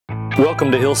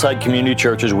Welcome to Hillside Community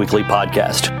Church's weekly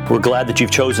podcast. We're glad that you've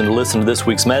chosen to listen to this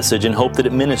week's message and hope that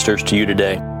it ministers to you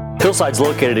today. Hillside's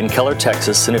located in Keller,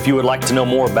 Texas, and if you would like to know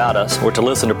more about us or to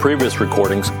listen to previous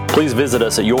recordings, please visit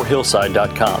us at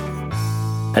yourhillside.com.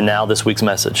 And now this week's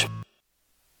message.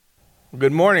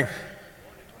 Good morning.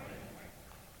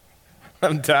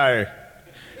 I'm tired.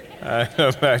 I don't know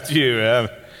about you.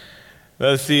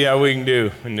 Let's see how we can do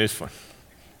in this one.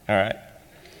 All right.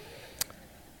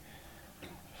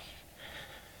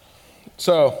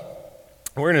 So,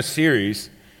 we're in a series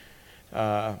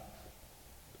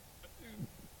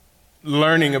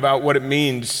learning about what it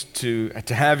means to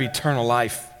have eternal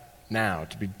life now,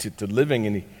 to live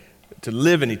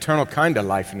an eternal kind of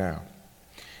life now.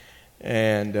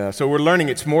 And so we're learning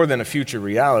it's more than a future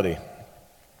reality.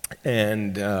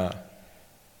 And to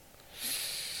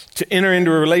enter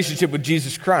into a relationship with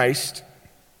Jesus Christ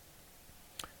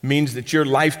means that your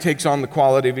life takes on the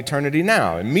quality of eternity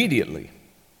now, immediately.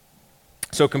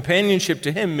 So companionship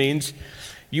to Him means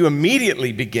you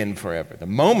immediately begin forever. The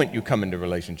moment you come into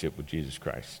relationship with Jesus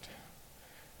Christ,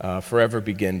 forever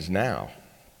begins now.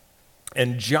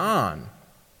 And John,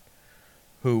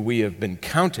 who we have been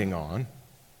counting on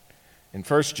in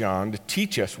 1 John to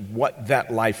teach us what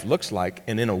that life looks like,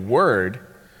 and in a word,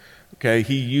 okay,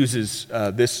 he uses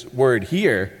this word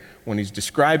here when he's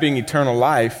describing eternal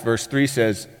life. Verse 3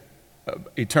 says,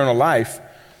 eternal life,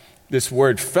 this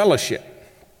word fellowship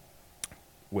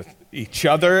with each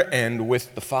other and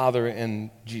with the Father and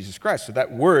Jesus Christ. So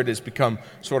that word has become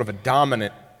sort of a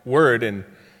dominant word, and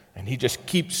he just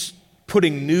keeps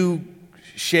putting new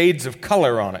shades of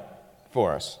color on it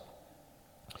for us.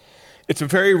 It's a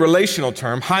very relational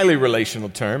term, highly relational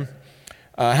term,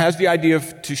 has the idea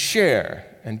of to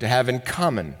share and to have in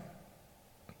common.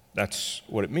 That's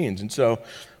what it means. And so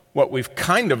what we've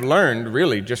kind of learned,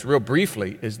 really, just real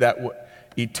briefly, is that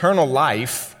eternal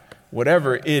life,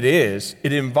 whatever it is,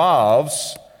 it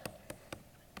involves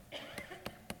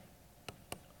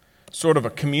sort of a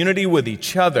community with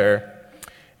each other,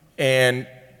 and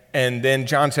then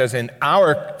John says, and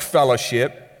our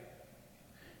fellowship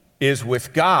is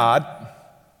with God,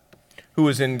 who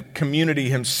is in community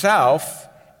Himself.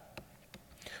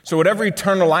 So whatever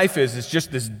eternal life is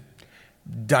just this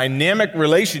dynamic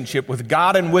relationship with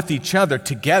God and with each other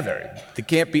together. They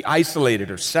can't be isolated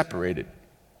or separated.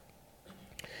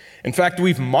 In fact,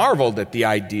 we've marveled at the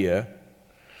idea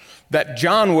that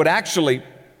John would actually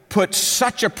put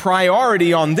such a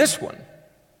priority on this one.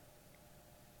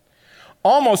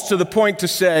 Almost to the point to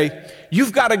say,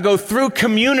 you've got to go through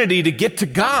community to get to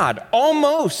God.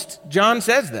 Almost, John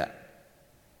says that.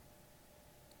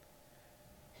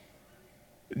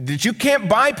 That you can't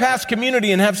bypass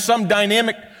community and have some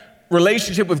dynamic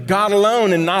relationship with God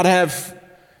alone and not have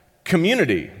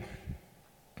community.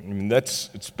 I mean, it's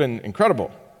been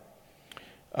incredible.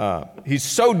 He's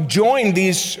so joined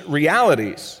these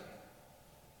realities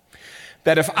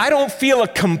that if I don't feel a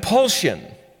compulsion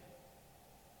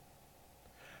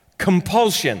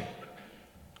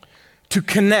to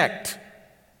connect,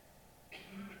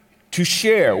 to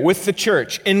share with the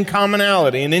church in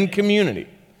commonality and in community,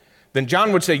 then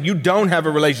John would say you don't have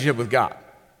a relationship with God.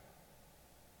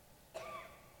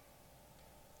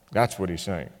 That's what he's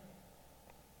saying.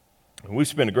 We've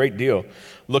spent a great deal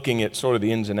looking at sort of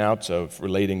the ins and outs of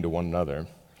relating to one another.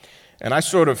 And I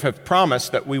sort of have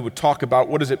promised that we would talk about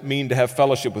what does it mean to have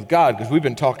fellowship with God, because we've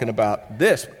been talking about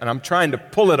this, and I'm trying to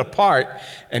pull it apart,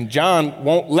 and John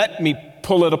won't let me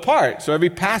pull it apart. So every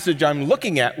passage I'm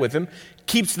looking at with him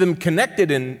keeps them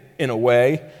connected in a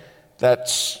way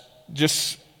that's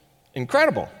just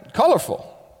incredible,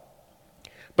 colorful.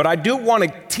 But I do want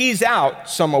to tease out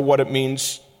some of what it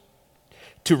means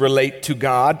to relate to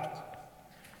God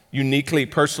uniquely,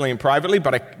 personally, and privately,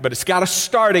 but it's got to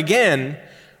start again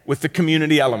with the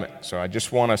community element. So I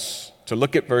just want us to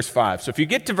look at verse 5. So if you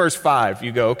get to verse 5,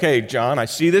 you go, okay, John, I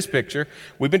see this picture.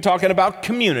 We've been talking about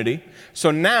community.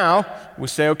 So now we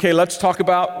say, okay, let's talk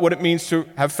about what it means to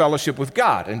have fellowship with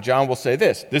God. And John will say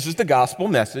this is the gospel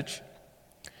message,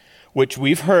 which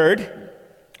we've heard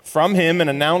from Him and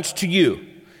announced to you.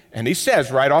 And he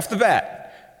says right off the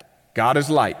bat, God is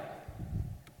light.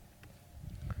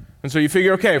 And so you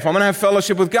figure, okay, if I'm going to have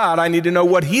fellowship with God, I need to know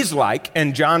what He's like.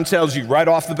 And John tells you right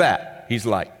off the bat, He's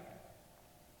light.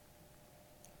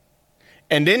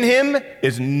 And in Him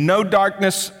is no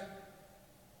darkness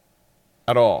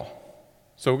at all.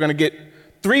 So we're going to get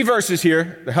 3 verses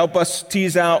here to help us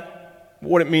tease out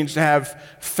what it means to have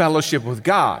fellowship with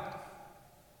God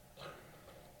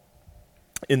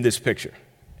in this picture.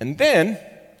 And then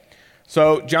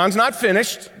So John's not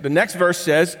finished. The next verse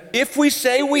says, if we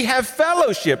say we have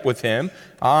fellowship with him,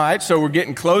 all right, so we're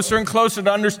getting closer and closer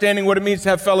to understanding what it means to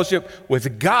have fellowship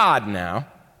with God now.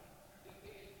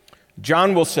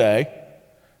 John will say,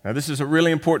 now this is a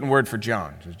really important word for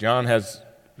John,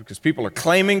 because people are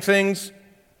claiming things,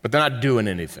 but they're not doing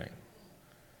anything.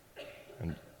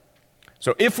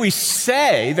 So if we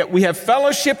say that we have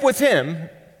fellowship with him,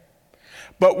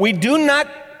 but we do not,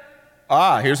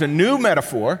 here's a new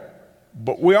metaphor,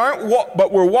 but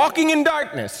we're walking in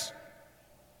darkness,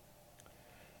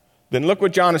 then look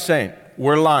what John is saying.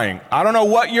 We're lying. I don't know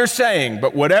what you're saying,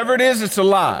 but whatever it is, it's a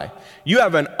lie. You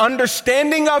have an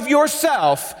understanding of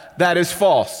yourself that is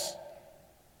false.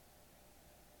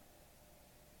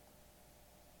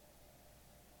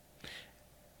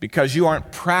 Because you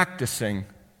aren't practicing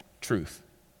truth.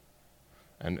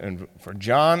 And for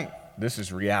John, this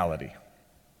is reality.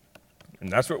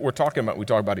 And that's what we're talking about. We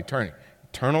talk about eternity.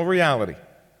 Eternal reality.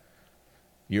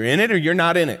 You're in it or you're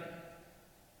not in it.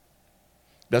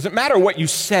 Doesn't matter what you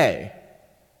say.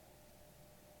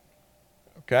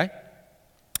 Okay?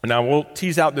 Now we'll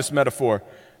tease out this metaphor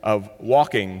of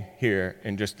walking here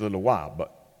in just a little while.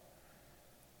 But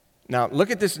now look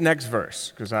at this next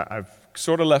verse, because I've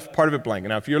sort of left part of it blank.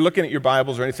 Now if you're looking at your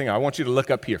Bibles or anything, I want you to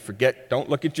look up here. Don't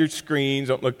look at your screens,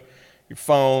 don't look at your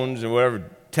phones or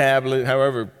whatever tablet,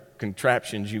 however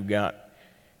contraptions you've got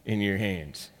in your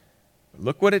hands.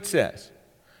 Look what it says.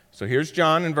 So here's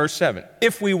John in verse 7.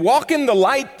 If we walk in the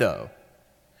light, though,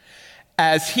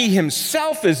 as he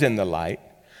himself is in the light,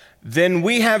 then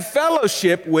we have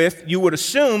fellowship with, you would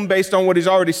assume, based on what he's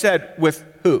already said, with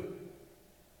who?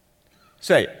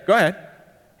 Say it. Go ahead.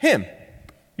 Him.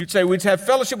 You'd say we'd have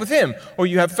fellowship with him, or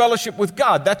you have fellowship with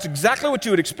God. That's exactly what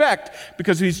you would expect,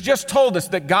 because he's just told us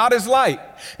that God is light,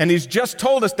 and he's just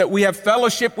told us that we have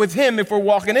fellowship with him if we're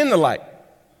walking in the light.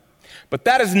 But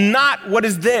that is not what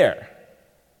is there.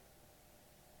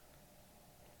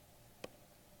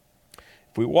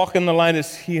 If we walk in the light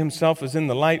as he himself is in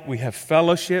the light, we have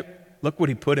fellowship. Look what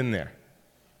he put in there.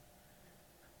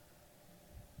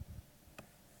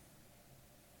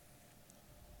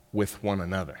 With one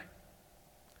another.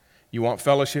 You want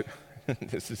fellowship?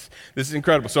 This is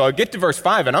incredible. So I get to verse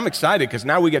 5, and I'm excited because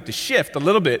now we get to shift a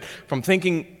little bit from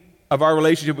thinking of our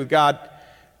relationship with God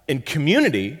in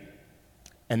community,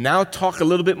 and now talk a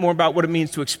little bit more about what it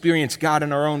means to experience God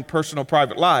in our own personal,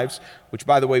 private lives, which,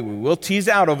 by the way, we will tease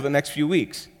out over the next few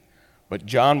weeks. But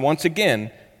John, once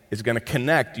again, is going to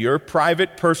connect your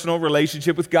private, personal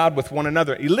relationship with God with one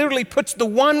another. He literally puts the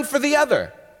one for the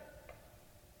other.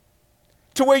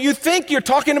 To where you think you're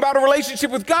talking about a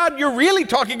relationship with God, you're really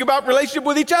talking about relationship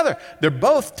with each other. They're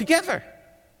both together.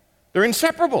 They're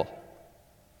inseparable.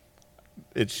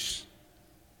 It's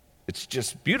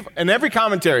just beautiful. And every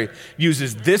commentary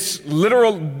uses this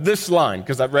line,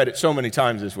 because I've read it so many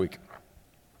times this week.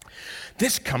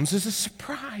 This comes as a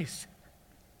surprise.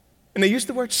 And they use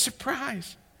the word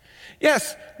surprise.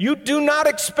 Yes, you do not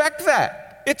expect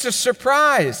that. It's a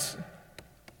surprise.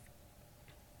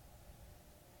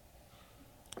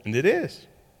 And it is.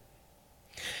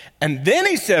 And then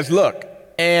he says, look,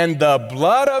 and the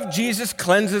blood of Jesus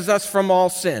cleanses us from all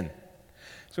sin.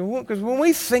 So, because when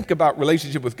we think about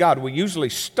relationship with God, we usually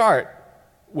start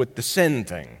with the sin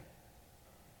thing.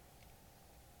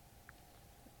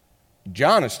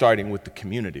 John is starting with the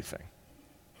community thing.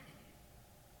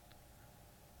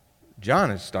 John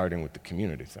is starting with the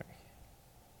community thing.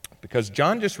 Because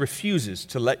John just refuses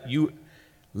to let you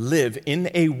live in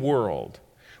a world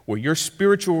where your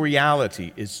spiritual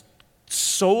reality is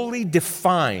solely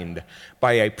defined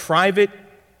by a private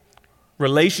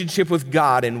relationship with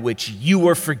God in which you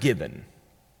are forgiven.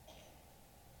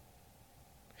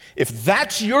 If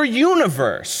that's your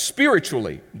universe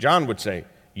spiritually, John would say,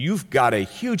 you've got a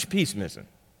huge piece missing.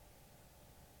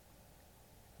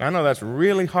 I know that's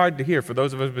really hard to hear for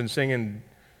those of us who've been singing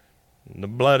the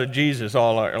blood of Jesus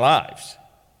all our lives.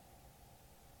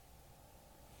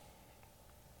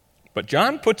 But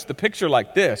John puts the picture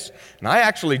like this, and I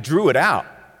actually drew it out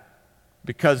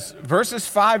because verses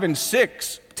 5 and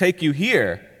 6 take you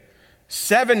here,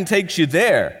 7 takes you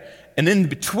there, and in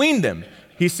between them,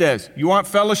 he says, you want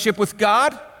fellowship with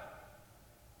God?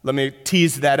 Let me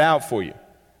tease that out for you.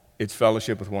 It's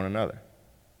fellowship with one another.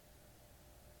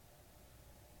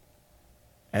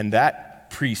 And that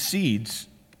precedes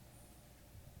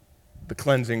the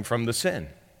cleansing from the sin.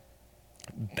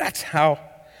 That's how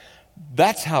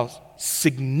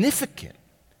significant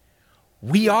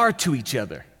we are to each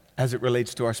other as it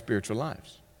relates to our spiritual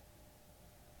lives.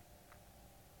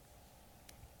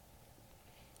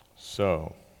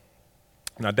 So,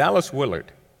 now Dallas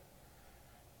Willard,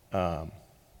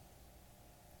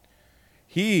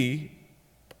 He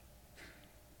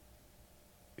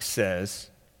says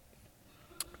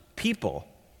people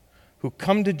who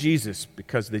come to Jesus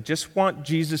because they just want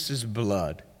Jesus'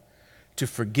 blood to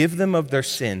forgive them of their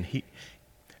sin,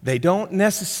 they don't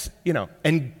necessarily,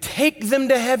 and take them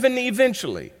to heaven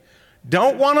eventually,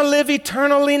 don't want to live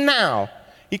eternally now.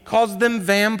 He calls them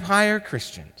vampire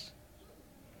Christians.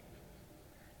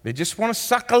 They just want to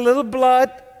suck a little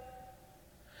blood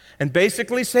and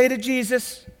basically say to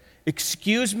Jesus,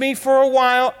 excuse me for a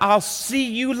while, I'll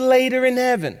see you later in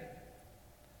heaven.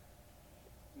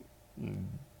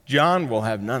 John will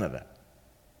have none of that.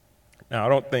 Now, I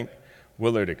don't think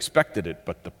Willard expected it,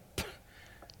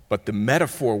 but the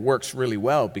metaphor works really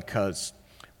well, because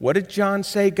what did John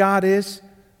say God is?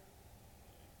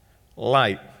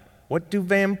 Light. What do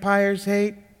vampires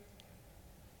hate?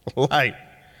 Light.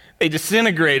 They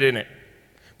disintegrate in it.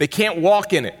 They can't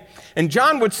walk in it. And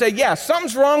John would say, yeah,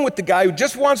 something's wrong with the guy who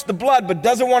just wants the blood but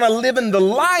doesn't want to live in the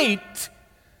light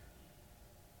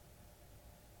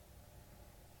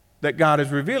that God is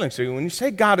revealing. So when you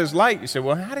say God is light, you say,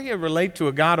 well, how do you relate to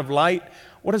a God of light?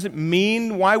 What does it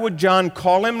mean? Why would John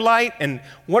call him light? And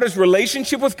what does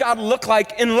relationship with God look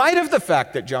like in light of the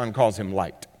fact that John calls him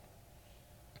light?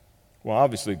 Well,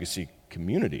 obviously, you can see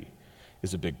community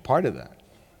is a big part of that.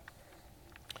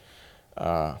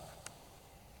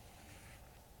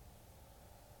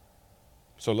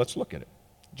 So let's look at it.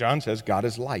 John says God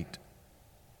is light.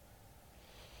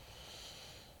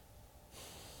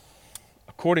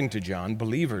 According to John,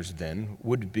 believers then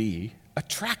would be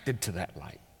attracted to that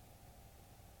light.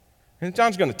 And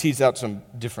John's going to tease out some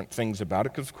different things about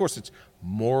it, because, of course, it's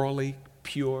morally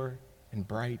pure and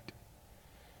bright.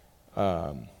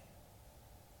 But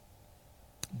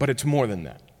it's more than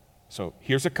that. So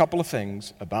here's a couple of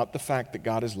things about the fact that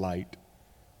God is light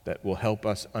that will help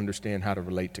us understand how to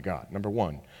relate to God. Number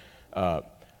one,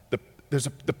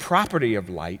 the property of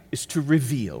light is to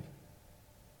reveal.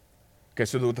 Okay,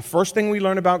 so the first thing we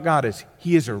learn about God is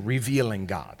He is a revealing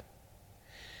God.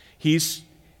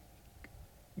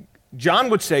 John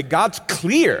would say God's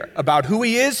clear about who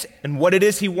He is and what it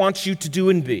is He wants you to do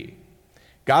and be.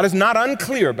 God is not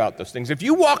unclear about those things. If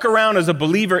you walk around as a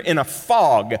believer in a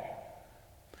fog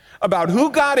about who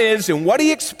God is and what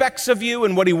He expects of you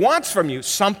and what He wants from you,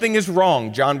 something is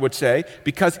wrong, John would say,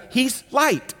 because He's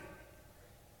light.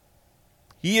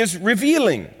 He is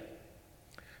revealing.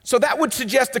 So that would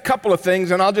suggest a couple of things,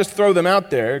 and I'll just throw them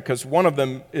out there, because one of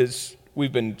them is,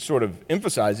 we've been sort of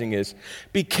emphasizing, is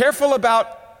be careful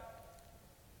about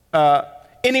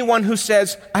anyone who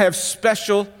says, I have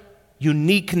special,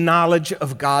 unique knowledge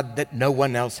of God that no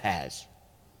one else has.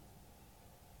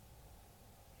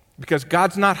 Because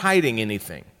God's not hiding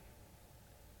anything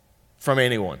from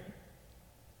anyone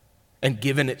and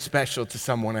giving it special to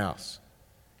someone else.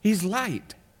 He's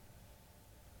light.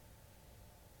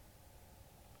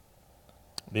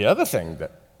 The other thing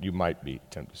that you might be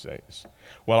tempted to say is,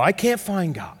 well, I can't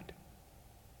find God.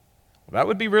 Well, that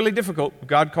would be really difficult if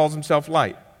God calls Himself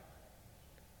light.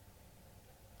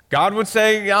 God would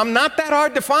say, I'm not that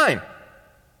hard to find.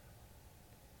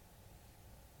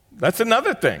 That's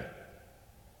another thing.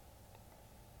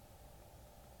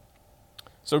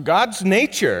 So God's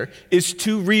nature is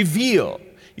to reveal.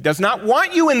 He does not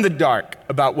want you in the dark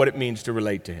about what it means to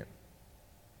relate to Him.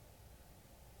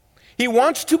 He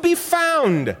wants to be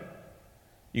found.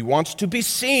 He wants to be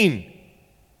seen.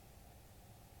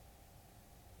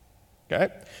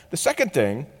 Okay? The second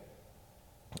thing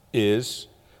is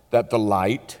that the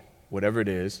light, whatever it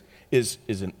is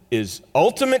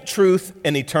ultimate truth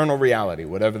and eternal reality,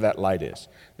 whatever that light is.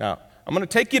 Now, I'm going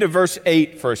to take you to verse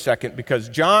 8 for a second, because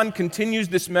John continues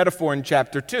this metaphor in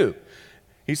chapter 2.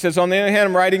 He says, on the other hand,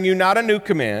 I'm writing you not a new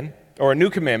command, or a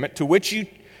new commandment, to which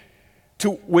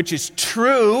is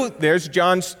true. There's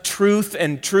John's truth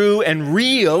and true and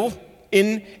real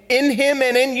in Him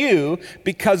and in you,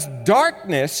 because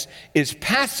darkness is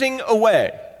passing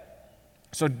away.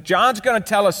 So John's going to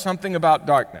tell us something about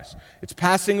darkness. It's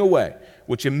passing away,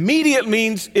 which immediately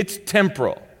means it's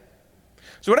temporal.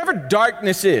 So whatever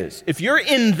darkness is, if you're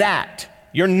in that,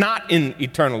 you're not in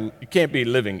eternal, you can't be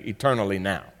living eternally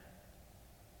now.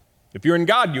 If you're in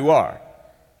God, you are.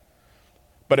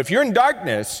 But if you're in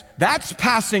darkness, that's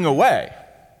passing away.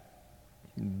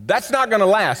 That's not going to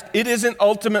last. It isn't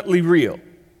ultimately real.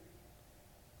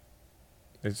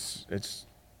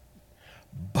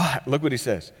 But look what he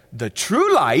says. The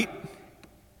true light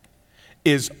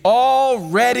is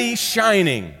already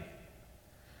shining.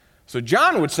 So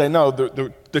John would say, no,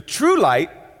 the true light,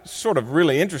 sort of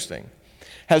really interesting,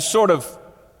 has sort of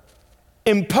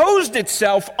imposed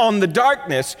itself on the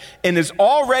darkness and is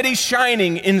already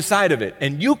shining inside of it.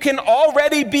 And you can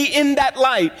already be in that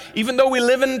light, even though we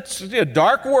live in a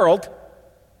dark world,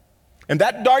 and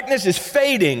that darkness is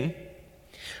fading.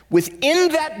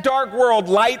 Within that dark world,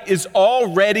 light is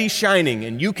already shining,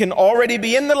 and you can already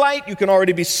be in the light. You can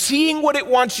already be seeing what it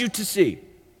wants you to see,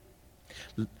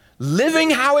 living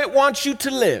how it wants you to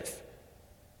live.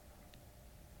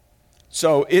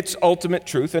 So it's ultimate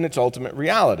truth and it's ultimate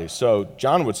reality. So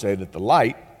John would say that the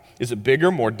light is a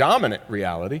bigger, more dominant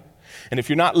reality. And if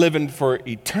you're not living for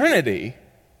eternity,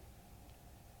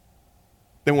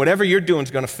 then whatever you're doing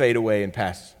is going to fade away and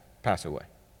pass away.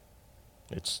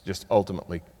 It's just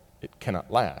ultimately, it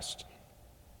cannot last.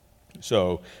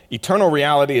 So eternal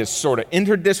reality has sort of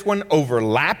entered this one,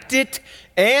 overlapped it,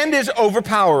 and is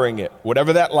overpowering it,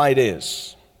 whatever that light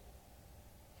is.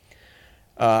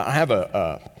 I have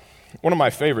one of my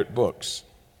favorite books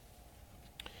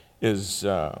is,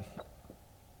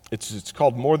 it's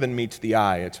called More Than Meets the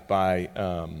Eye. It's by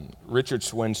Richard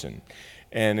Swenson.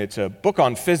 And it's a book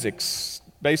on physics,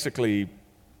 basically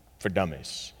for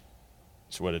dummies.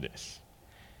 That's what it is.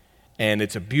 And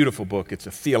it's a beautiful book. It's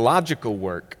a theological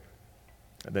work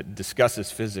that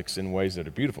discusses physics in ways that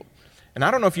are beautiful. And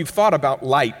I don't know if you've thought about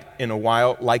light in a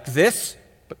while like this,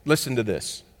 but listen to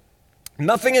this.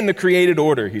 Nothing in the created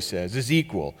order, he says, is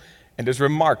equal and is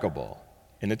remarkable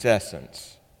in its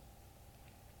essence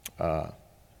that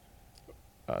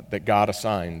God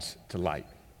assigns to light.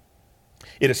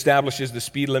 It establishes the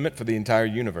speed limit for the entire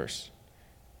universe.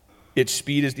 Its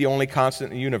speed is the only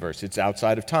constant in the universe. It's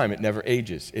outside of time. It never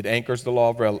ages. It anchors the law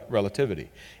of relativity.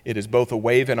 It is both a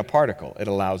wave and a particle. It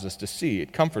allows us to see.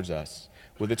 It comforts us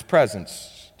with its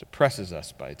presence, depresses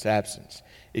us by its absence.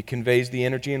 It conveys the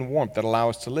energy and warmth that allow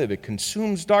us to live. It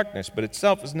consumes darkness, but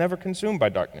itself is never consumed by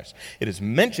darkness. It is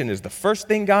mentioned as the first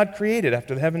thing God created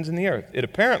after the heavens and the earth. It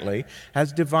apparently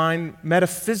has divine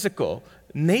metaphysical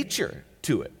nature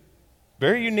to it.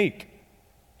 Very unique.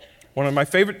 One of my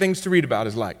favorite things to read about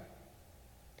is light.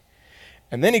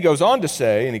 And then he goes on to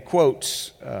say, and he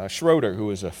quotes Schroeder, who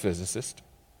is a physicist.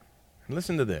 And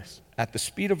listen to this. At the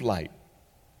speed of light,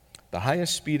 the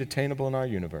highest speed attainable in our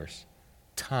universe,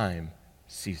 time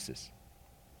ceases.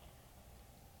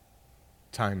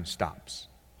 Time stops.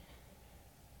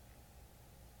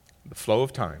 The flow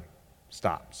of time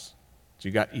stops. So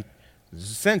you got there's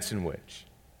a sense in which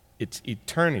it's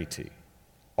eternity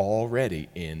already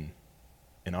in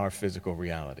our physical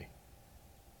reality.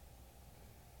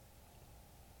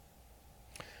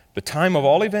 The time of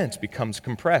all events becomes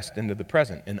compressed into the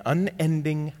present, an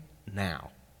unending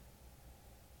now.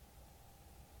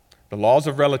 The laws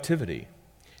of relativity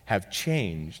have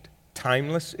changed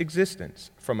timeless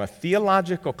existence from a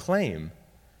theological claim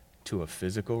to a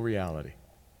physical reality.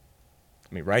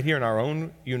 I mean, right here in our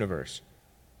own universe,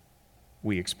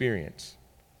 we experience,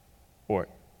 or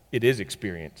it is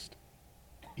experienced,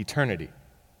 eternity.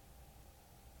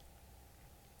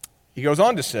 He goes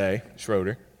on to say,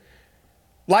 Schroeder,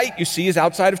 light, you see, is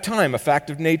outside of time, a fact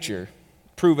of nature,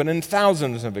 proven in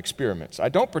thousands of experiments. I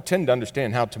don't pretend to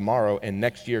understand how tomorrow and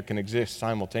next year can exist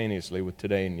simultaneously with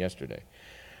today and yesterday.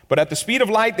 But at the speed of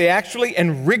light, they actually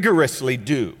and rigorously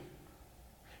do.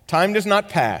 Time does not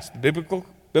pass. The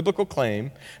biblical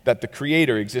claim that the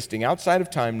Creator existing outside of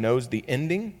time knows the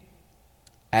ending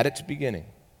at its beginning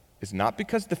is not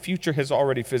because the future has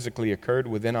already physically occurred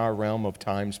within our realm of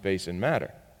time, space, and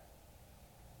matter.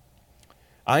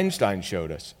 Einstein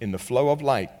showed us in the flow of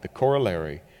light the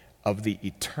corollary of the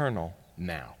eternal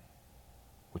now,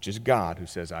 which is God who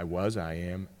says, I was, I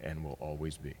am, and will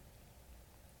always be.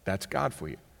 That's God for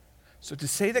you. So to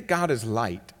say that God is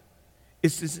light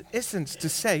is in essence to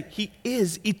say he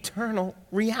is eternal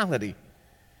reality.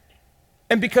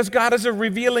 And because God is a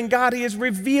revealing God, he has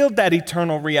revealed that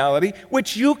eternal reality,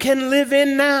 which you can live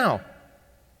in now.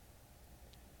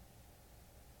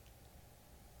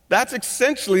 That's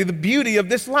essentially the beauty of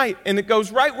this light, and it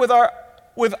goes right with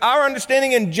our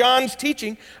understanding in John's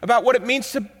teaching about what it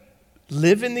means to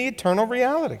live in the eternal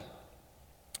reality.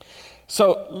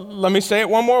 So let me say it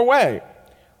one more way.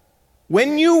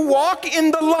 When you walk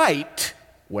in the light,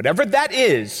 whatever that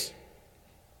is,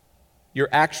 you're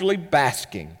actually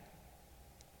basking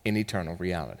in eternal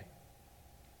reality.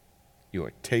 You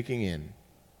are taking in,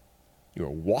 you are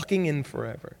walking in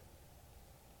forever.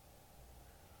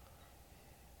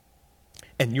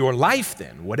 And your life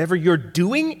then, whatever you're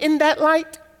doing in that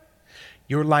light,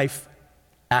 your life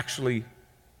actually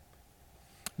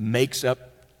makes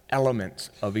up elements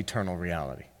of eternal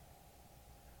reality.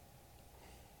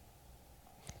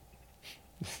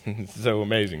 It's so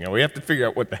amazing. And we have to figure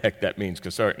out what the heck that means,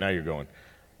 because sorry, now you're going,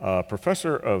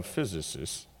 professor of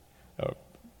physicists,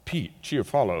 Pete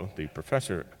Chiofalo, the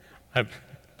professor,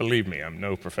 believe me, I'm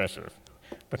no professor,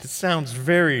 but it sounds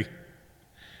very,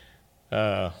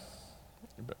 what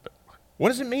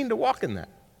does it mean to walk in that?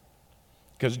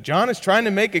 Because John is trying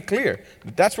to make it clear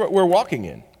that that's what we're walking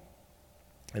in.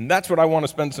 And that's what I want to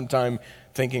spend some time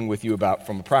thinking with you about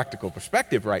from a practical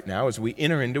perspective right now as we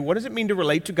enter into what does it mean to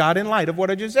relate to God in light of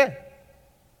what I just said.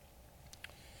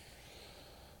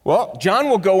 Well, John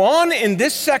will go on in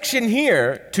this section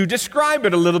here to describe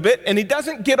it a little bit, and he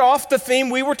doesn't get off the theme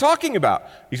we were talking about.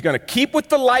 He's going to keep with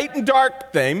the light and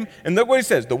dark theme, and look what he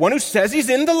says. The one who says he's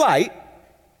in the light,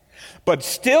 but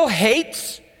still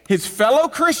hates his fellow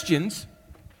Christians,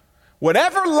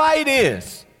 whatever light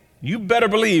is, you better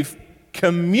believe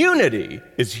community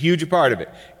is a huge part of it.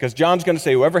 Because John's going to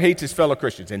say whoever hates his fellow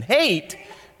Christians. And hate,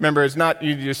 remember, it's not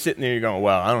you just sitting there going,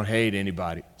 well, I don't hate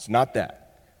anybody. It's not that.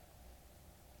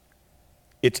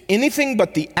 It's anything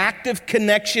but the active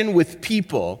connection with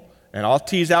people, and I'll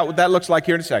tease out what that looks like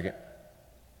here in a second.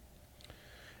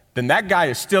 Then that guy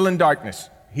is still in darkness.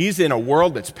 He's in a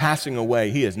world that's passing away.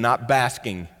 He is not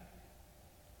basking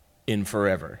in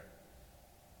forever.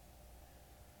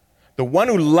 The one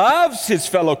who loves his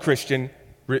fellow Christian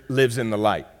lives in the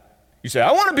light. You say,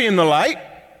 I want to be in the light.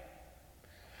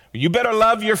 You better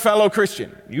love your fellow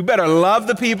Christian. You better love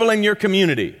the people in your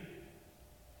community.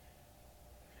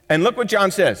 And look what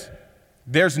John says.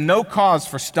 There's no cause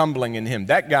for stumbling in him.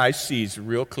 That guy sees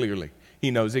real clearly.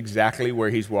 He knows exactly where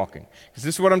he's walking. Because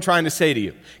this is what I'm trying to say to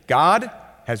you. God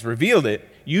has revealed it.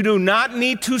 You do not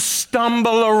need to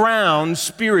stumble around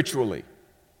spiritually,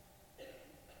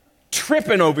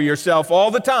 tripping over yourself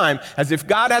all the time as if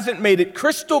God hasn't made it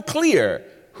crystal clear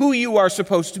who you are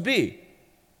supposed to be.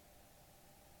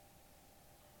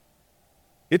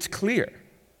 It's clear.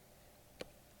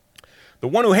 The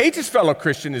one who hates his fellow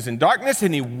Christian is in darkness,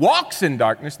 and he walks in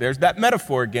darkness. There's that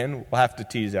metaphor again we'll have to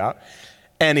tease out.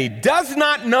 And he does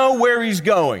not know where he's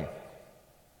going,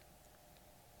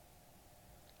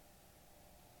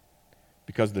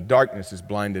 because the darkness has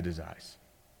blinded his eyes.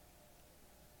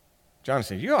 John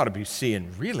says, you ought to be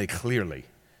seeing really clearly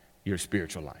your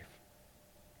spiritual life.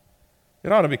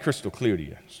 It ought to be crystal clear to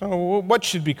you. So what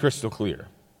should be crystal clear?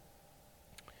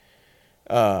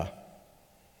 Because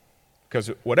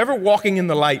whatever walking in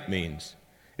the light means,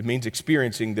 it means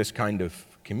experiencing this kind of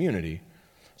community.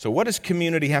 So what does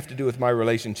community have to do with my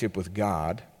relationship with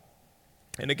God?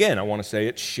 And again, I want to say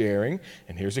it's sharing.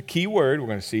 And here's a key word. We're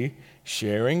going to see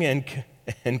sharing and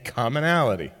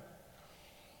commonality.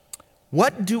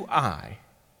 What do I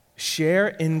share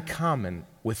in common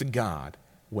with God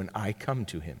when I come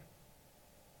to him?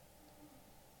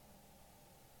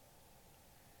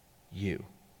 You.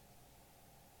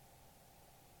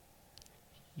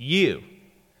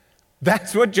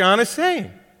 That's what John is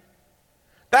saying.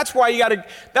 That's why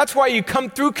you come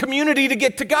through community to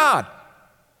get to God.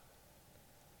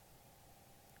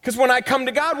 Because when I come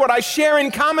to God, what I share in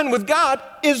common with God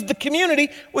is the community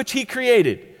which he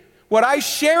created. What I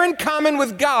share in common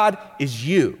with God is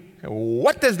you.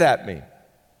 What does that mean?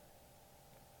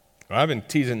 Well, I've been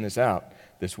teasing this out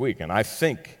this week, and I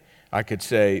think I could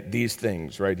say these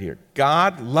things right here.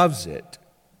 God loves it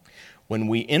when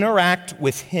we interact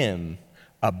with him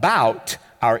about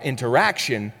our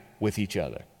interaction with each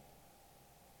other.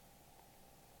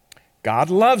 God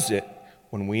loves it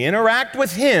when we interact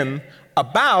with him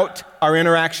about our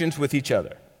interactions with each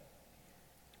other.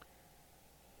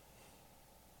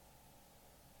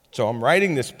 So I'm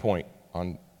writing this point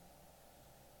on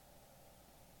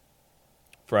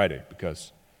Friday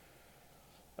because,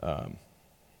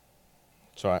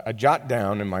 so I jot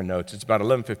down in my notes, it's about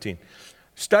 11:15.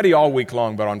 Study all week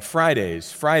long, but on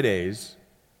Fridays,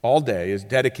 all day is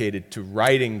dedicated to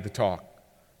writing the talk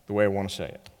the way I want to say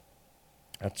it.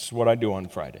 That's what I do on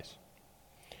Fridays.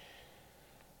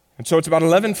 And so it's about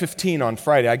 11:15 on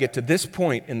Friday. I get to this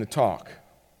point in the talk,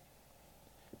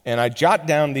 and I jot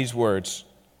down these words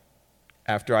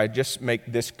after I just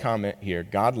make this comment here.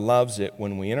 God loves it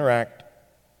when we interact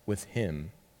with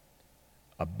him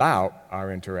about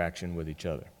our interaction with each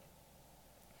other.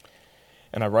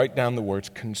 And I write down the words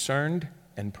concerned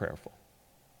and prayerful.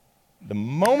 The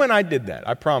moment I did that,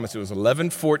 I promise it was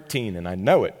 11:14, and I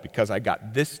know it because I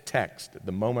got this text at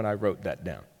the moment I wrote that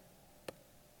down.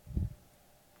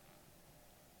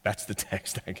 That's the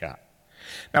text I got.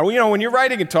 Now, when you're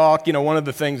writing a talk, one of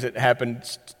the things that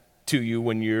happens to you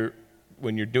when you're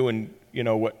doing,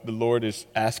 what the Lord is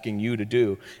asking you to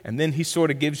do, and then he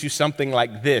sort of gives you something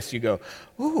like this, you go,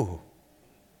 ooh.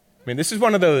 I mean, this is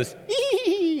one of those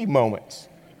moments.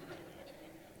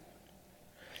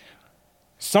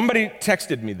 Somebody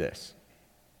texted me this.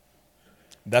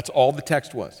 That's all the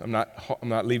text was. I'm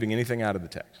not leaving anything out of the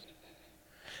text.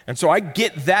 And so I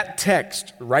get that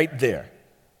text right there.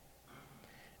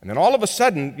 And then all of a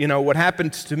sudden, what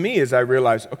happens to me is I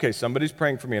realize, okay, somebody's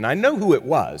praying for me. And I know who it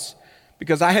was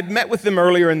because I had met with them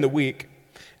earlier in the week,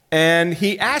 and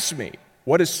he asked me,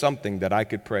 what is something that I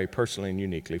could pray personally and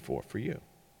uniquely for you?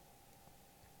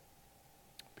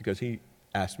 Because he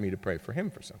asked me to pray for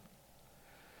him for something.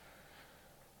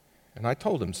 And I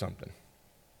told him something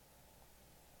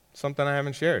I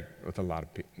haven't shared with a lot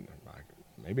of people,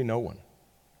 maybe no one.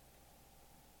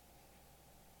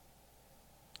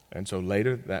 And so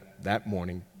later that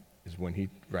morning is when he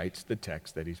writes the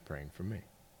text that he's praying for me.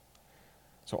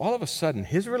 So all of a sudden,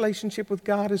 his relationship with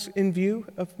God is in view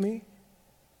of me,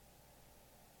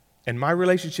 and my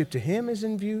relationship to him is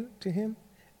in view to him.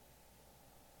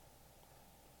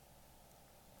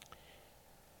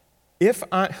 This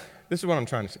is what I'm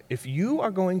trying to say. If you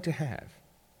are going to have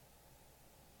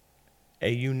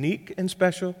a unique and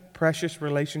special, precious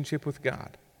relationship with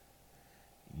God,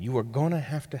 you are going to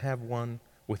have one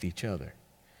with each other.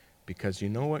 Because you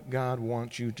know what God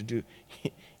wants you to do?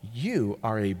 You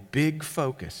are a big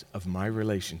focus of my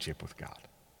relationship with God.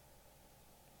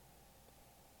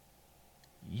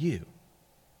 You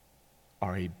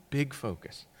are a big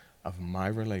focus of my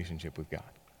relationship with God.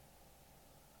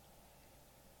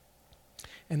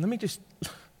 And let me just,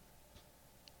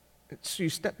 so you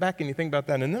step back and you think about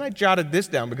that. And then I jotted this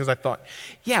down because I thought,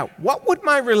 what would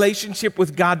my relationship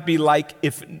with God be like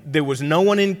if there was no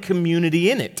one in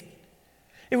community in it?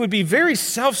 It would be very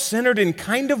self-centered and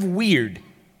kind of weird.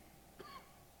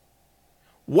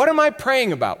 What am I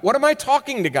praying about? What am I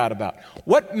talking to God about?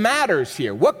 What matters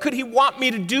here? What could he want me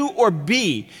to do or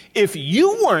be if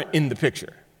you weren't in the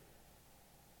picture?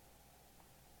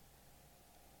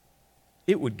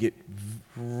 It would get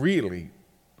really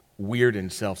weird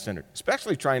and self-centered,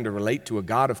 especially trying to relate to a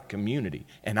God of community,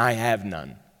 and I have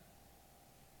none.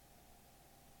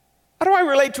 How do I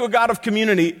relate to a God of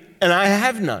community and I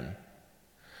have none?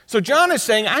 So John is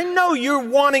saying, I know you're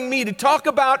wanting me to talk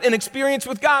about an experience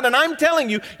with God, and I'm telling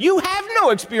you, you have no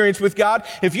experience with God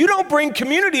if you don't bring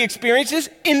community experiences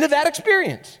into that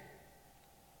experience.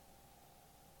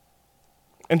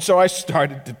 And so I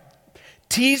started to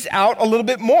tease out a little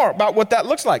bit more about what that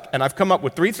looks like. And I've come up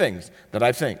with 3 things that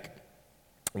I think,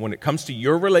 when it comes to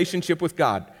your relationship with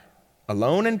God,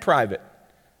 alone and private,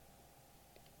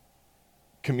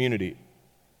 community,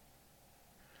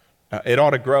 it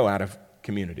ought to grow out of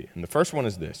community. And the first one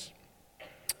is this.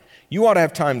 You ought to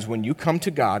have times when you come to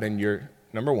God and you're,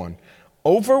 number one,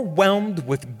 overwhelmed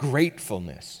with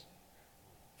gratefulness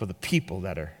for the people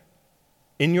that are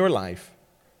in your life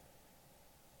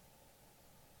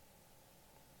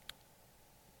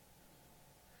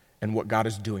and what God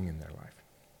is doing in their life.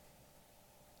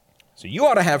 So you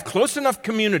ought to have close enough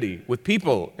community with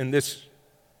people in this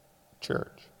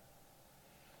church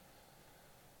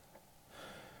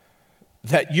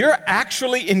that you're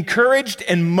actually encouraged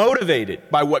and motivated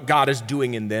by what God is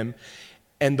doing in them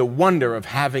and the wonder of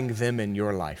having them in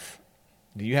your life.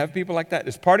 Do you have people like that?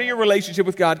 Is part of your relationship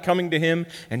with God coming to him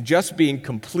and just being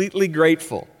completely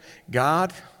grateful?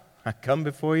 God, I come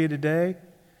before you today,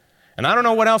 and I don't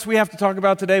know what else we have to talk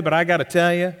about today, but I got to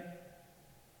tell you,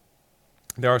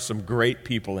 there are some great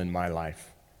people in my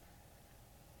life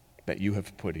that you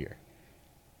have put here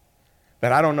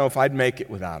that I don't know if I'd make it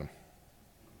without them.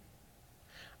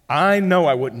 I know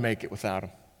I wouldn't make it without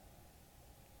them.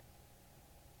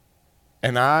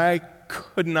 And I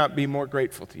could not be more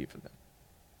grateful to you for them.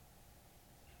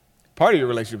 Part of your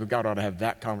relationship with God ought to have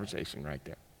that conversation right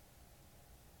there.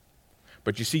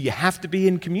 But you see, you have to be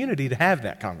in community to have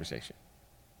that conversation.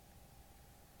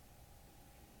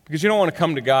 Because you don't want to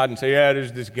come to God and say,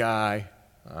 there's this guy.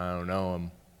 I don't know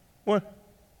him. What?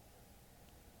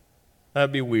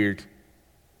 That'd be weird.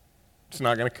 It's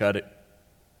not going to cut it.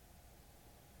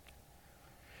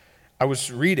 I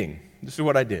was reading. This is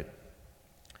what I did.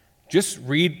 Just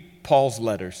read Paul's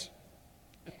letters,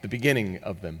 the beginning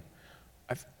of them.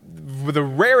 With a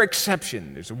rare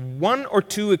exception, there's 1 or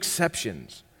 2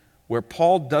 exceptions where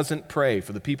Paul doesn't pray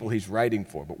for the people he's writing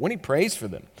for. But when he prays for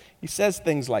them, he says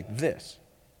things like this.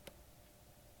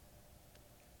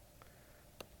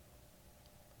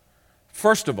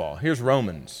 First of all, here's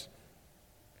Romans.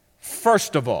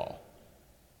 First of all,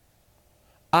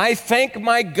 I thank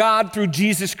my God through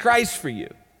Jesus Christ for you,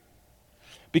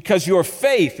 because your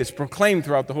faith is proclaimed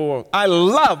throughout the whole world. I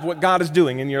love what God is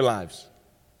doing in your lives.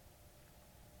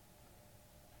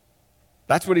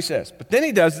 That's what he says. But then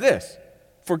he does this.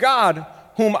 For God,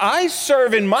 whom I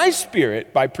serve in my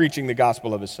spirit by preaching the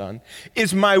gospel of his Son,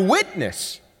 is my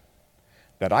witness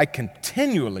that I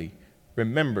continually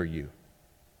remember you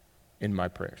in my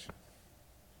prayers.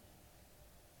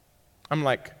 I'm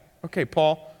like, okay,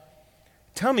 Paul,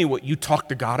 tell me what you talk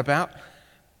to God about.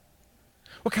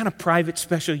 What kind of private,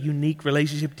 special, unique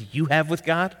relationship do you have with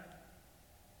God?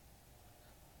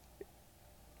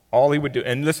 All he would do,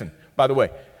 and listen, by the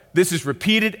way, this is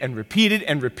repeated and repeated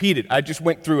and repeated. I just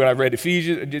went through and I read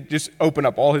Ephesians, just open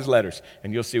up all his letters,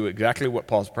 and you'll see exactly what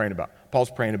Paul's praying about.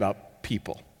 Paul's praying about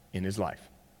people in his life.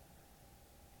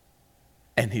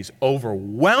 And he's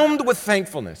overwhelmed with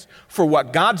thankfulness for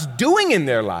what God's doing in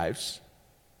their lives.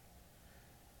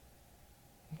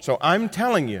 So I'm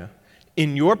telling you,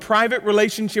 in your private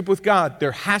relationship with God,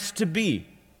 there has to be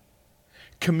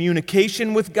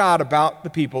communication with God about the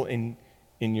people in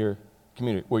your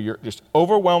community, where you're just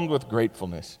overwhelmed with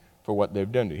gratefulness for what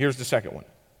they've done to you. Here's the second one.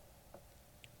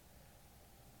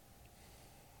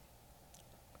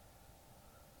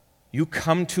 You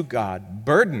come to God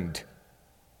burdened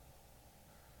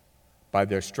by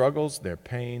their struggles, their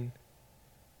pain,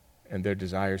 and their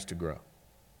desires to grow.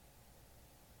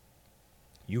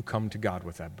 You come to God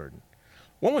with that burden.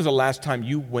 When was the last time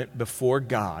you went before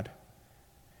God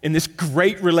in this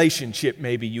great relationship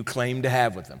maybe you claim to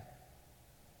have with Him?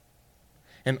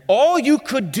 And all you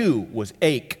could do was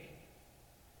ache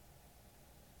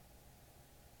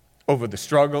over the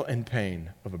struggle and pain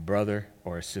of a brother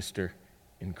or a sister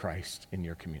in Christ in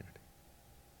your community.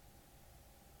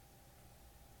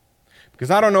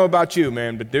 Because I don't know about you,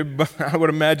 man, but I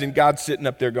would imagine God sitting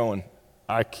up there going,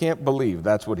 I can't believe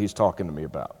that's what he's talking to me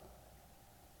about.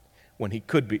 When he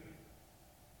could be,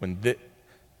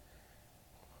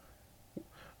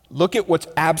 look at what's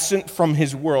absent from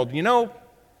his world. You know,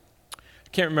 I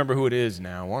can't remember who it is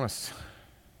now.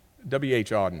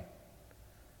 W.H. Auden.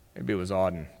 Maybe it was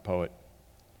Auden, poet.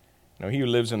 You know, he who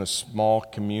lives in a small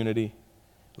community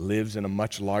lives in a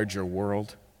much larger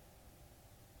world.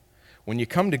 When you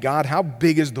come to God, how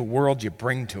big is the world you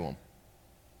bring to Him?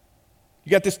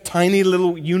 You got this tiny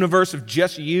little universe of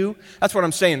just you. That's what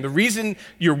I'm saying. The reason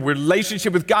your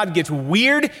relationship with God gets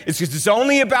weird is because it's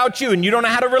only about you and you don't know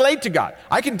how to relate to God.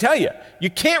 I can tell you, you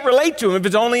can't relate to Him if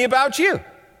it's only about you.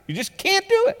 You just can't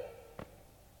do it.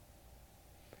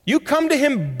 You come to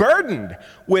Him burdened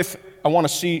with, I want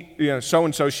to see,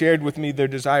 so-and-so shared with me their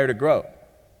desire to grow.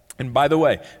 And by the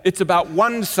way, it's about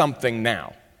one something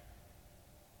now.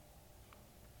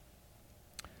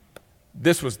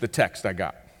 This was the text I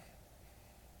got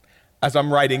as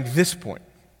I'm writing this point.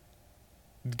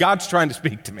 God's trying to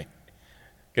speak to me.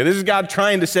 Okay, this is God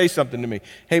trying to say something to me.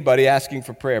 Hey, buddy, asking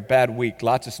for prayer, bad week,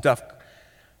 lots of stuff.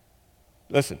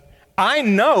 Listen, I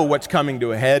know what's coming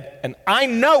to a head, and I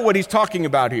know what he's talking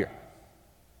about here.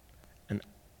 And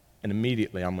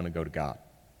immediately I'm going to go to God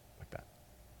with that.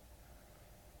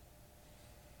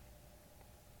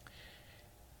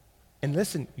 And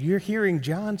listen, you're hearing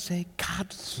John say,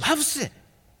 God loves it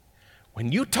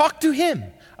when you talk to Him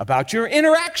about your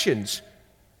interactions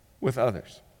with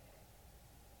others.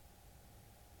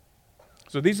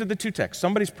 So these are the two texts.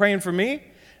 Somebody's praying for me,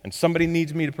 and somebody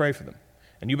needs me to pray for them.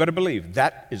 And you better believe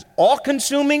that is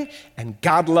all-consuming, and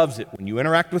God loves it when you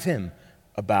interact with Him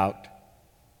about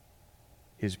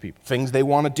His people. Things they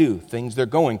want to do, things they're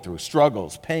going through,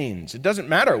 struggles, pains. It doesn't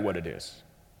matter what it is.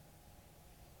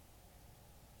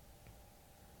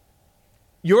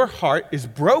 Your heart is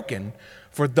broken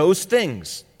for those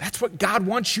things. That's what God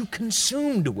wants you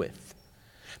consumed with.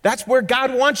 That's where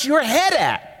God wants your head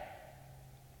at.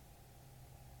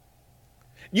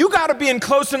 You got to be in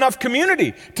close enough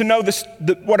community to know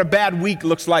what a bad week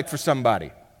looks like for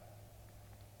somebody.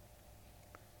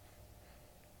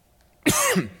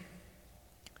 I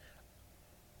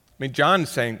mean, John's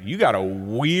saying you got a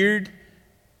weird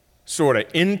sort of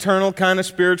internal kind of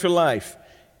spiritual life.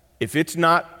 If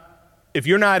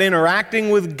you're not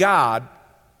interacting with God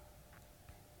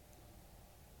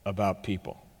about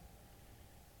people.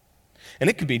 And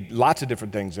it could be lots of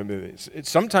different things. I mean,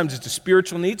 sometimes it's a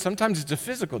spiritual need, sometimes it's a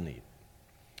physical need.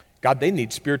 God, they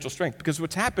need spiritual strength, because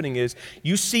what's happening is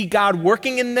you see God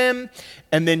working in them,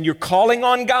 and then you're calling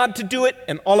on God to do it,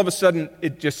 and all of a sudden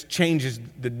it just changes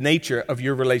the nature of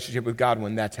your relationship with God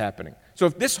when that's happening. So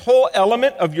if this whole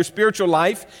element of your spiritual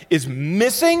life is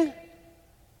missing,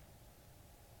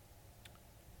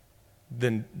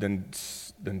 then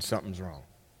something's wrong.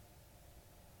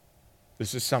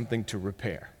 This is something to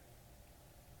repair.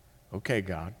 Okay,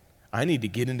 God, I need to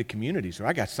get into communities where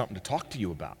I got something to talk to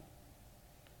you about.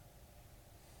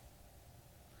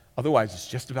 Otherwise, it's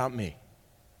just about me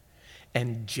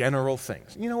and general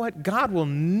things. You know what? God will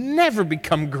never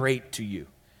become great to you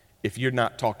if you're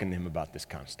not talking to Him about this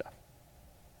kind of stuff.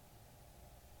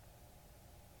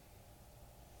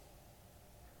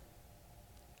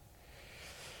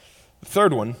 The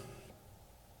third one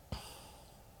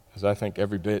because I think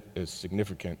every bit as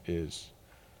significant is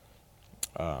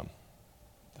the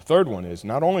third one is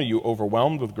not only are you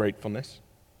overwhelmed with gratefulness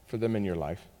for them in your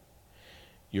life,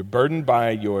 you're burdened by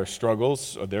your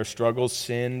struggles, or their struggles,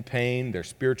 sin, pain, their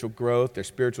spiritual growth, their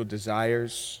spiritual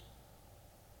desires.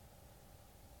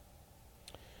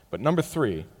 But number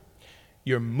three,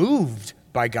 you're moved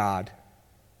by God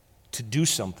to do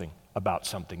something about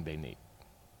something they need.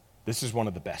 This is one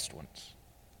of the best ones.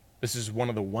 This is one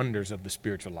of the wonders of the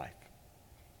spiritual life.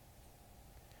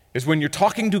 Is when you're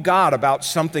talking to God about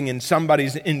something in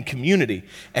somebody's in community,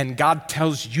 and God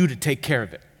tells you to take care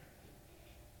of it.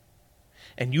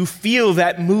 And you feel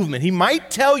that movement. He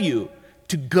might tell you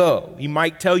to go. He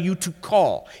might tell you to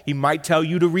call. He might tell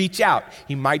you to reach out.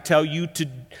 He might tell you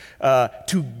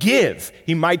to give.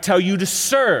 He might tell you to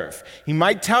serve. He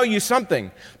might tell you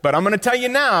something. But I'm going to tell you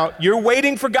now, you're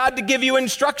waiting for God to give you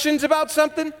instructions about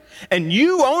something, and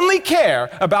you only care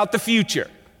about the future.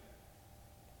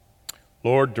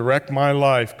 Lord, direct my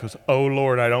life, because, oh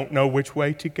Lord, I don't know which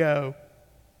way to go.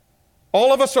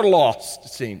 All of us are lost,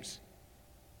 it seems.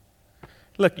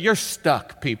 Look, you're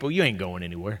stuck, people. You ain't going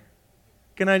anywhere.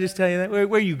 Can I just tell you that? Where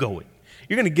are you going?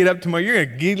 You're going to get up tomorrow. You're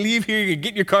going to leave here. You're going to get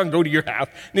in your car and go to your house.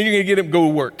 And then you're going to get up and go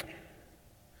to work.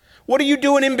 What are you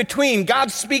doing in between?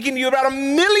 God's speaking to you about a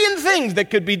million things that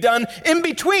could be done in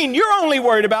between. You're only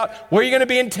worried about where you're going to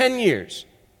be in 10 years.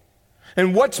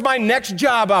 And what's my next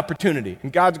job opportunity?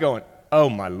 And God's going, oh,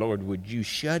 my Lord, would you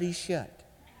shut?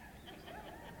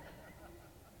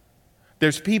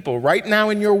 There's people right now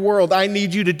in your world I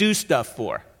need you to do stuff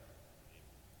for.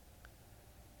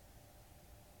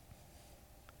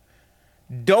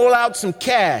 Dole out some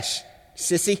cash,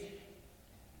 sissy.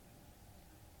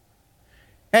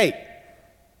 Hey,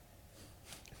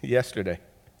 yesterday,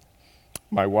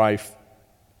 my wife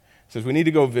says we need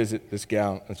to go visit this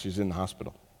gal, and she's in the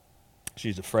hospital.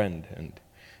 She's a friend, and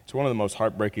it's one of the most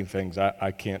heartbreaking things.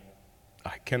 I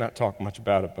cannot talk much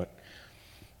about it,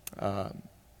 but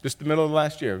just the middle of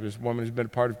last year, this woman has been a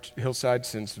part of Hillside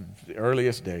since the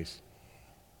earliest days,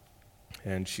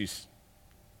 and she's,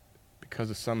 because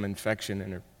of some infection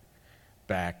in her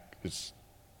back, is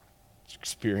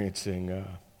experiencing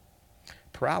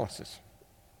paralysis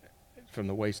from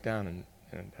the waist down,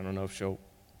 and I don't know if she'll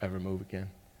ever move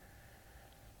again.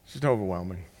 It's just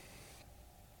overwhelming.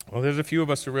 Well, there's a few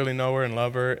of us who really know her and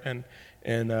love her,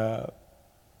 and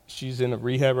she's in a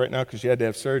rehab right now because she had to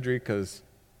have surgery because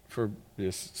for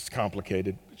this, it's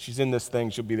complicated. She's in this thing.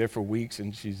 She'll be there for weeks,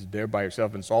 and she's there by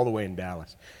herself, and it's all the way in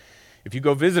Dallas. If you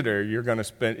go visit her, you're going to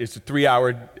spend, it's a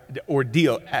 3-hour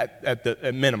ordeal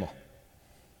at minimal.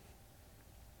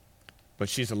 But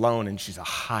she's alone, and she's a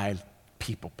high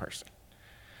people person.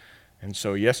 And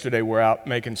so yesterday we're out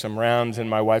making some rounds, and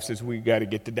my wife says, we got to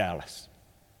get to Dallas.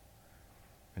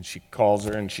 And she calls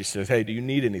her, and she says, hey, do you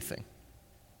need anything?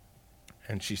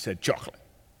 And she said, chocolate.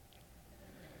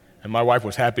 And my wife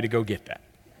was happy to go get that,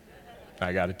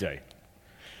 I got to tell you.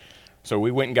 So we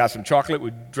went and got some chocolate.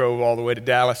 We drove all the way to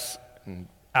Dallas, and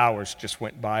hours just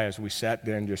went by as we sat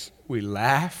there and we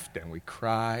laughed and we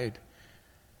cried.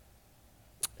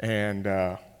 And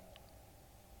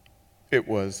it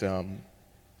was,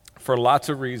 for lots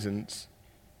of reasons,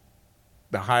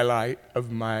 the highlight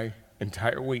of my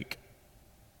entire week.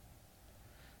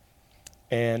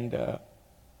 And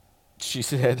she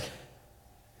said,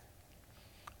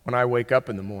 when I wake up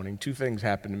in the morning, 2 things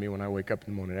happen to me when I wake up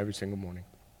in the morning, every single morning.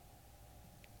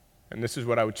 And this is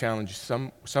what I would challenge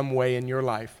you, some way in your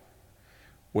life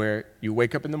where you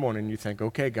wake up in the morning and you think,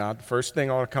 okay, God, the first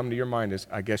thing ought to come to your mind is,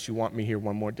 I guess you want me here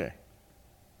one more day.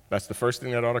 That's the first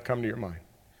thing that ought to come to your mind.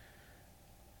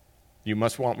 You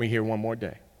must want me here one more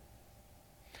day.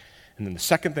 And then the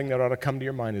second thing that ought to come to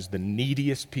your mind is the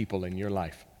neediest people in your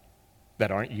life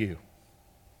that aren't you.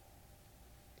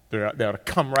 They ought to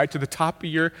come right to the top of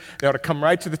your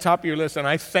list. And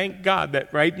I thank God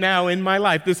that right now in my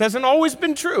life, this hasn't always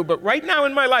been true, but right now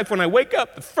in my life, when I wake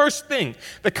up, the first thing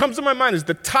that comes to my mind is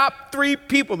the top 3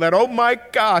 people that, oh my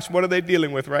gosh, what are they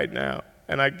dealing with right now?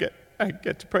 And I get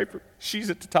to pray for. She's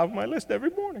at the top of my list every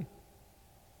morning.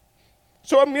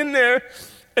 So I'm in there,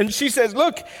 and she says,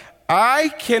 look, I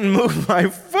can move my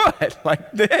foot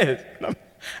like this.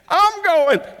 I'm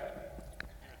going.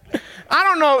 I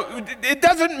don't know, it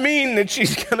doesn't mean that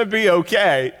she's going to be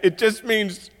okay. It just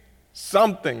means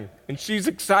something. And she's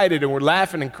excited, and we're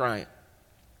laughing and crying.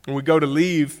 And we go to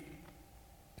leave,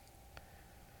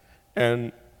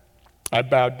 and I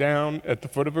bowed down at the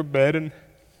foot of her bed, and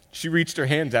she reached her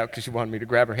hands out because she wanted me to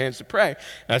grab her hands to pray.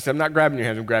 And I said, I'm not grabbing your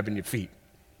hands, I'm grabbing your feet.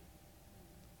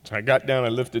 So I got down, I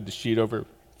lifted the sheet over her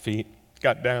feet,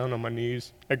 got down on my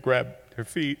knees, I grabbed her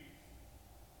feet.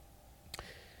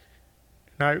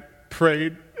 I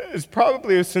prayed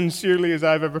probably as sincerely as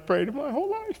I've ever prayed in my whole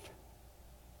life.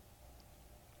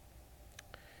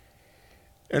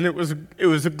 And it was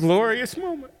a glorious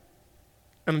moment.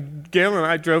 And Gail and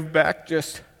I drove back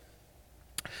just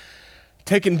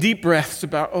taking deep breaths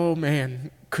about, oh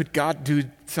man, could God do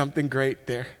something great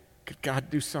there? Could God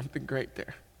do something great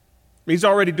there? He's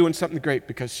already doing something great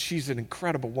because she's an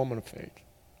incredible woman of faith.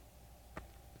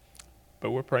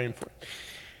 But we're praying for it.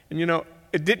 And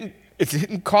it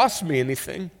didn't cost me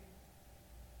anything.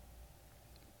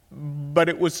 But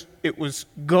it was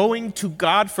going to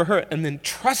God for her and then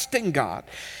trusting God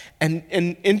and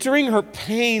entering her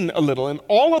pain a little and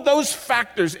all of those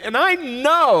factors. And I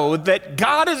know that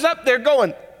God is up there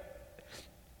going,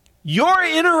 your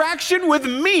interaction with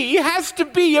me has to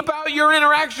be about your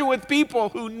interaction with people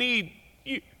who need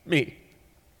me,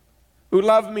 who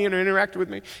love me and are interacting with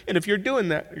me. And if you're doing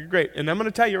that, you're great. And I'm going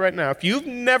to tell you right now, if you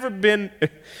haven't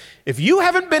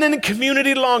been in a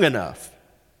community long enough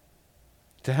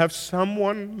to have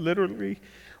someone literally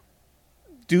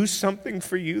do something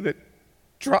for you that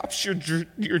drops your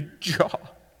jaw.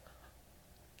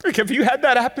 Like, have you had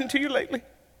that happen to you lately?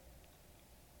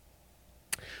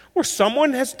 Where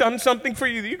someone has done something for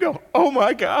you that you go, oh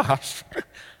my gosh,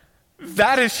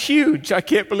 that is huge. I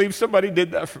can't believe somebody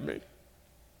did that for me.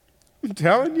 I'm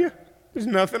telling you, there's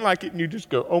nothing like it, and you just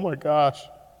go, oh my gosh.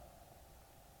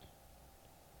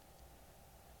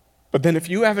 But then if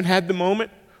you haven't had the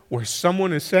moment where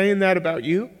someone is saying that about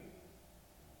you,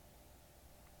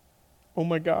 oh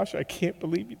my gosh, I can't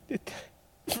believe you did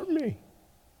that for me.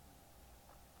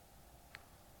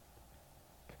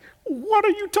 What are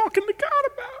you talking to God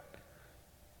about?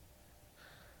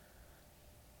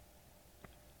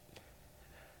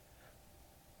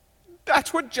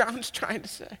 That's what John's trying to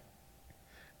say.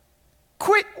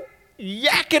 Quit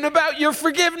yakking about your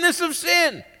forgiveness of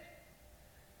sin.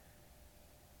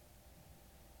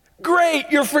 Great,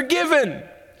 you're forgiven.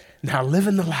 Now live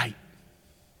in the light.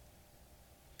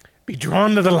 Be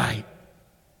drawn to the light.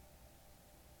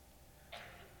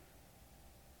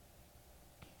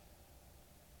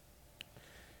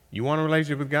 You want a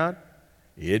relationship with God?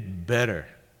 It better.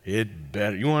 You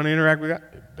want to interact with God?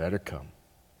 It better come.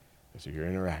 This is your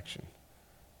interaction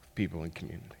with people in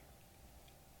community.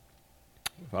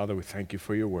 Father, we thank you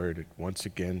for your word. It once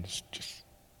again is just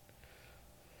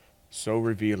so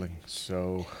revealing,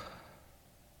 so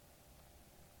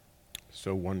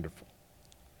wonderful.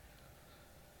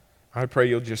 I pray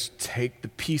you'll just take the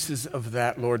pieces of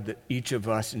that, Lord, that each of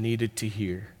us needed to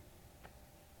hear.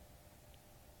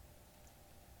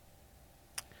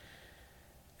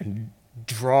 And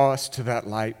draw us to that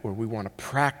light where we want to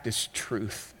practice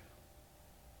truth.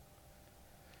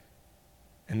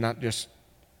 And not just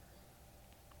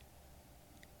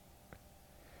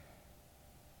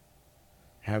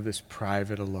have this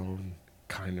private, alone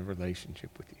kind of relationship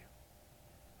with you.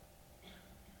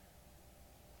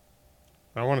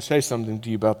 I want to say something to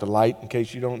you about the light in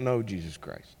case you don't know Jesus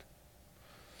Christ.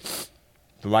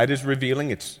 The light is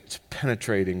revealing, it's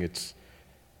penetrating,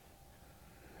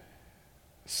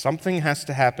 something has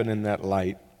to happen in that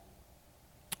light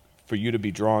for you to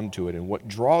be drawn to it. And what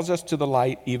draws us to the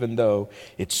light, even though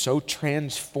it's so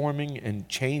transforming and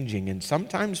changing and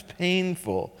sometimes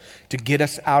painful to get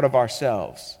us out of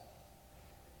ourselves,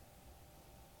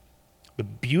 the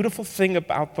beautiful thing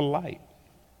about the light,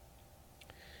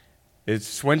 as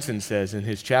Swenson says in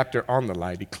his chapter on the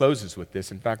light, he closes with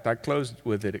this. In fact, I closed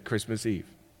with it at Christmas Eve.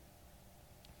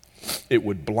 It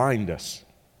would blind us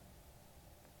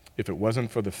if it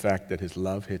wasn't for the fact that his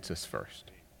love hits us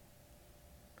first.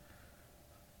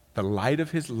 The light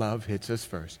of his love hits us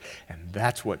first, and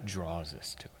that's what draws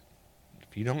us to it.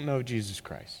 If you don't know Jesus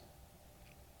Christ,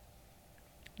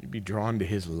 you'd be drawn to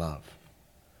his love.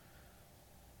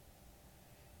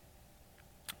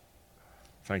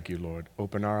 Thank you, Lord.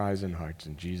 Open our eyes and hearts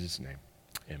in Jesus' name.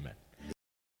 Amen.